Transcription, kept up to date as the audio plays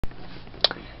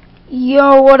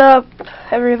Yo, what up,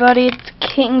 everybody? It's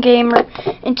King Gamer,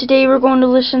 and today we're going to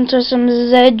listen to some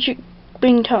zedge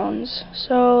ringtones.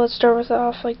 So let's start with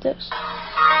off like this.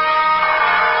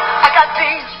 I got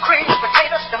beans, creams,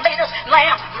 potatoes, tomatoes,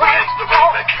 lamb, rice,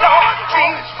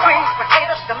 beans, creams,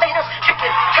 potatoes, tomatoes, chicken,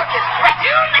 turkeys, rat.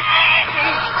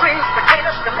 Beans, creams,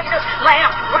 potatoes, tomatoes,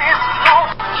 lamb,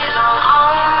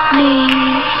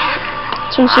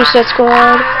 Some Suicide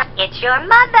Squad. It's your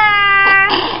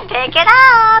mother. Pick it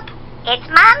up. It's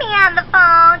mommy on the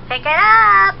phone. Pick it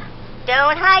up.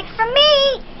 Don't hide from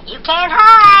me. You can't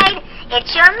hide.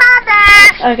 It's your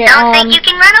mother. Okay, Don't think you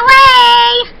can run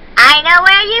away. I know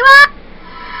where you are.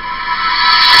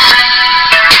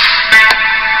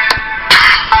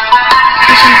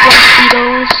 Some Black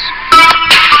Beatles.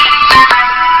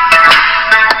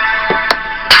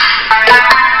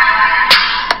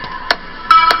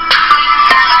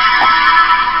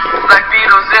 Black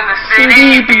Beatles in the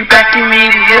city, be back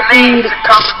immediately to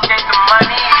complicate the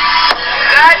money.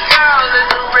 That girl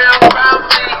is a real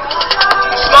property.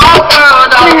 Small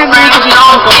world, I'm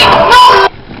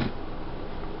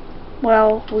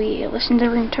Well, we listen to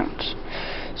ringtones.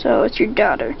 So it's your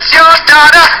daughter. It's your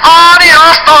daughter on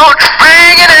your phone,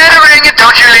 ringing and ringing,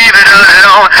 don't you leave it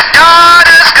alone.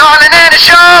 Daughter's calling and the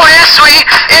show is sweet.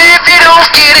 If you don't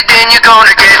get it, then you're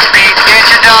gonna get beat. It's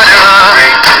your daughter,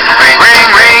 ring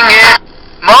it.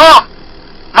 Mom,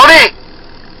 mommy,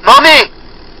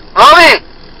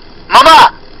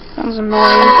 mama. Sounds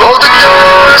annoying. Hold the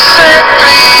door, said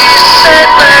please, said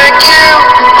thank you.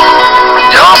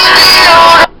 Don't speak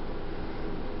on.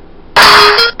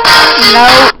 No.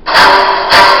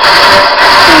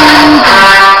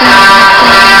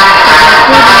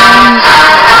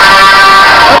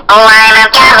 Oh, I'm a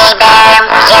gummy bear.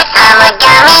 Yes, I'm a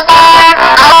gummy bear.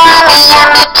 Oh, yummy,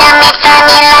 yummy, from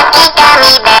your lucky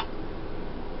gummy bear.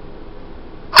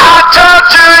 I talk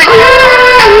to you.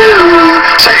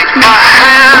 Take my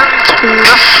hand to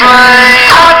the flame.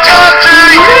 I talk to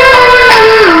you.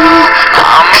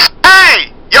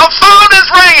 Hey, your phone is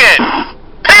ringing.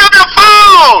 Pick up your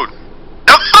phone.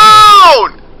 The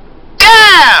phone.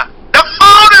 Yeah, the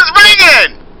phone is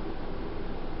ringing.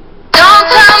 Don't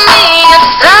tell me you're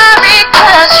sorry,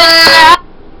 'cause you're not.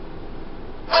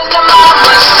 When the mama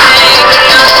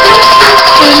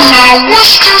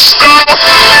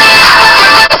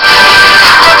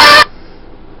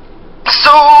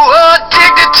So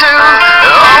addicted to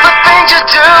all the things you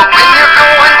do when you're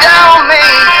going down me.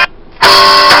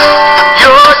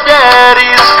 Your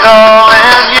daddy's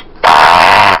calling you.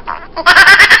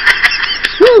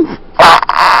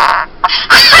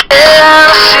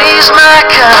 Yeah, she's my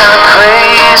kind of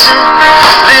crazy.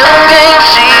 Little game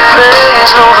she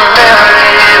plays over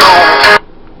memory home.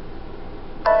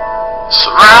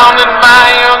 Surrounded by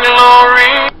your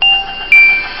glory.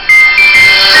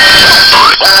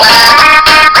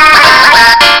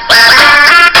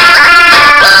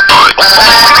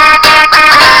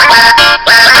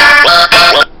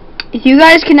 If you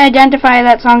guys can identify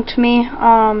that song to me,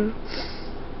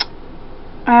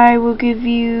 I will give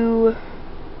you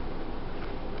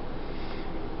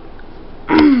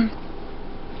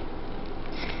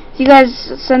if you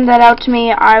guys send that out to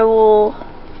me, I will.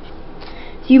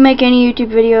 If you make any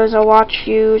YouTube videos, I'll watch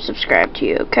you, subscribe to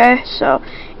you, okay? So,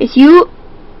 if you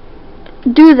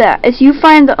do that, if you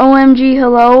find the OMG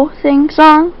Hello thing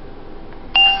song,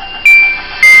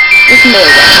 listen to it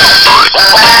again.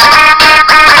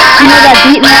 You know that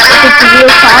beat in that, if it's a real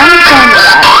song, tell me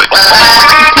that. Just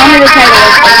tell me the title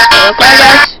of it, okay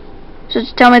guys? So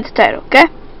just tell me the title, okay?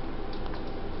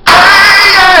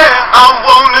 Yeah, I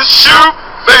wanna shoot,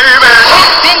 baby.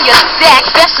 It's in your sack,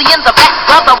 especially in the back,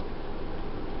 brother.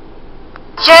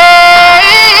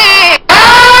 Yeah.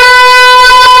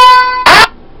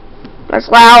 That's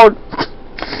loud.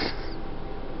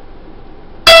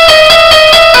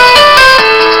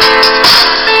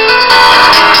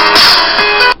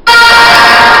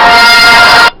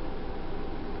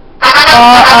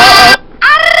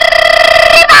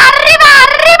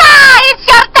 Arriba, it's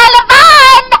your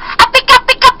telephone. Pick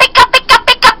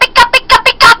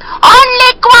up.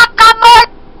 Only guacamole.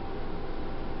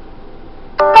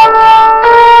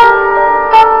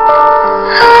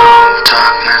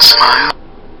 Darkness, my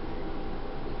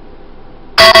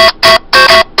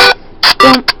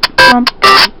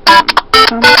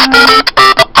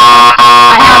I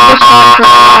have this one for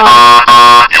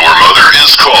Your mother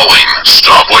is calling.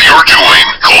 Stop what you're doing,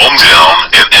 calm down,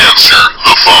 and answer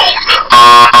the phone.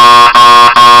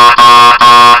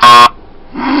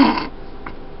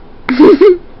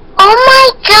 Oh my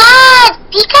God!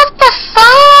 Pick up the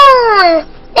phone.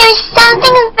 There's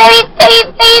something very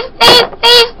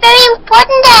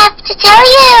important I have to tell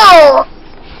you.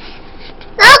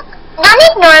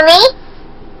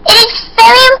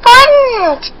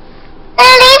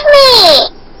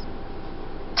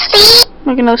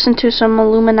 We're gonna listen to some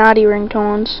Illuminati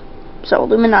ringtones. So,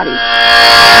 Illuminati. Wait.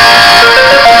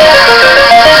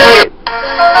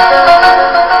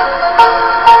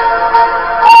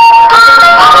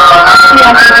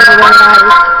 Yeah, I think it's Illuminati.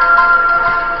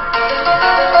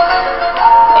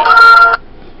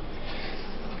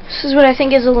 Wait. This is what I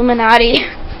think is Illuminati.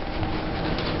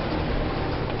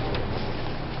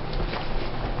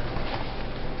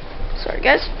 Sorry,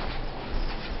 guys.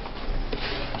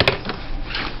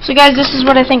 So guys, this is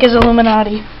what I think is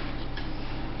Illuminati.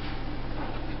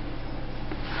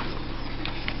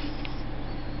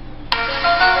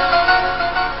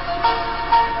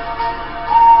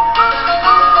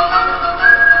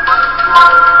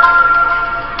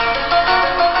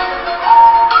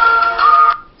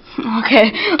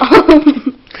 Okay.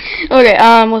 Okay,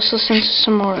 let's listen to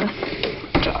some more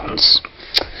tones.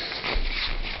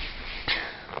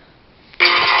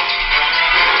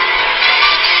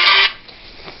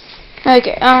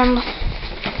 Okay,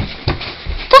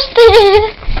 Dusty!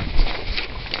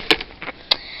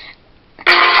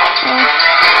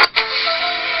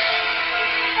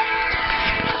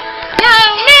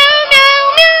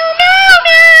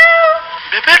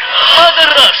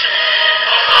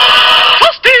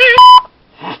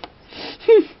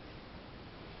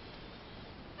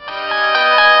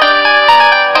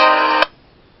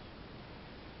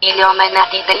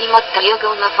 Illuminati delimot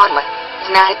triogą na formę.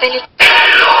 Знаете ли?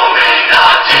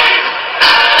 Illuminati,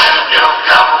 you've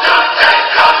come to take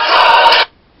control.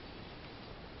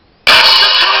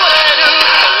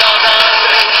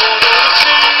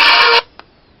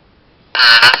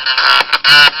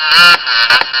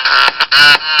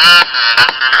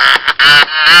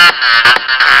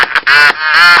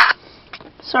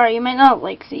 Sorry, you might not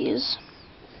like these.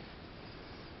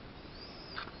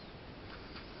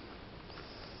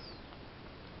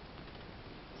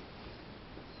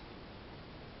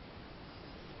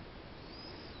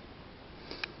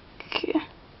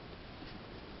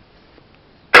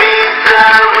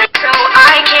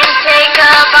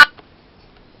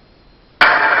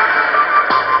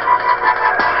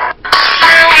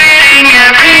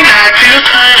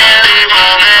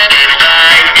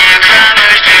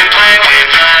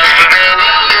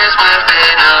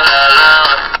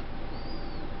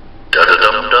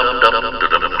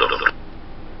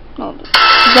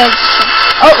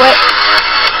 Oh, wait.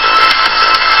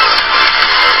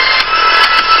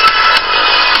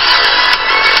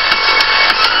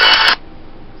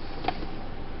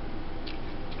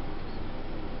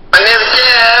 My name is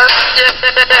Jeff.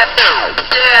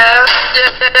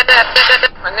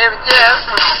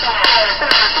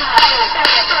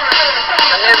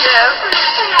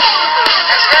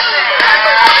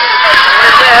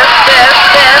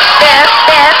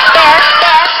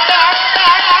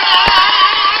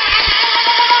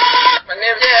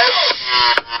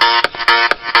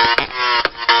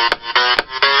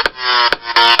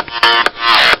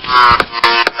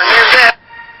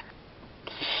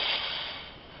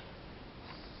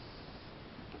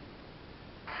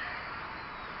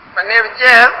 My name is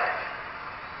Jeff.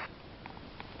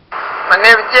 My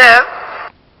name is Jeff.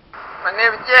 My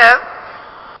name is Jeff.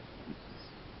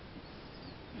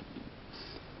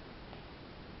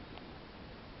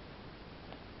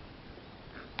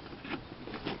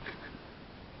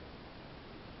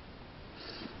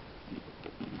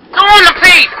 Go on the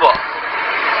people.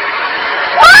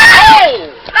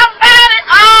 Whoa! Somebody,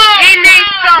 he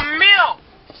needs some milk.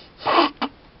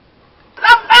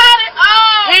 Somebody,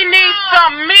 he needs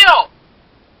some milk.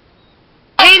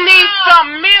 He needs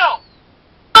some milk.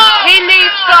 He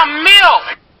needs some milk.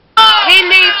 He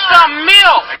needs some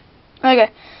milk. Okay.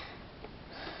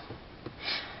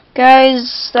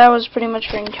 Guys, that was pretty much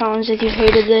ringtones. If you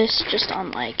hated this, just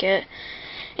unlike it.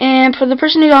 And for the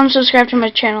person who don't subscribe to my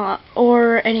channel,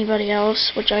 or anybody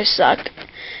else, which I suck,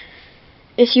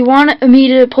 if you want me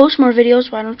to post more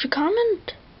videos, why don't you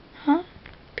comment? Huh?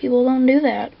 People don't do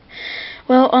that.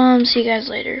 Well, see you guys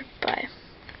later. Bye.